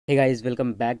Hey guys,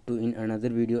 welcome back to in another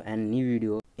video and new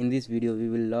video. In this video we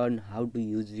will learn how to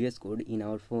use VS Code in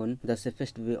our phone. The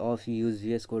safest way of use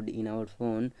VS Code in our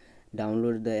phone: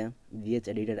 download the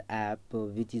vhEditor app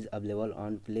which is available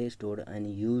on Play Store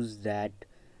and use that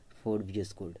for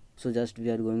VS Code. So just we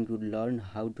are going to learn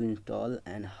how to install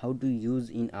and how to use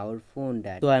in our phone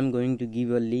that. So I am going to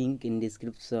give a link in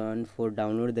description for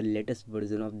download the latest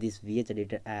version of this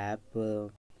vhEditor app.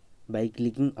 By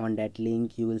clicking on that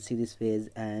link you will see this page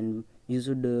and you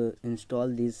should install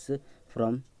this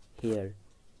from here.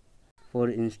 For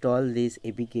install this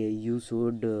apk you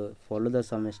should follow the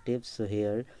some steps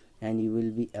here and you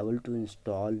will be able to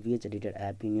install vhEditor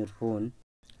app in your phone.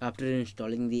 After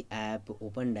installing the app,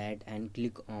 open that and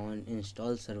click on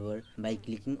install server. By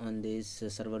clicking on this,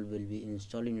 server will be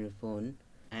installed in your phone,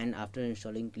 and after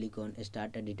installing click on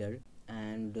start editor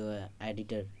and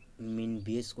editor mean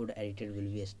VS Code editor will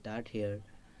be start here,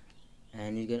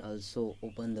 and you can also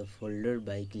open the folder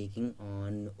by clicking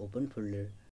on open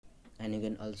folder, and you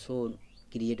can also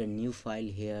create a new file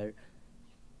here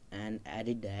and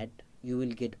edit that. You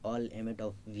will get all emit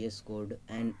of VS Code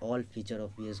and all feature of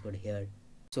VS Code here.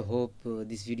 So hope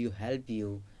this video help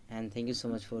you, and thank you so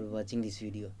much for watching this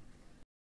video.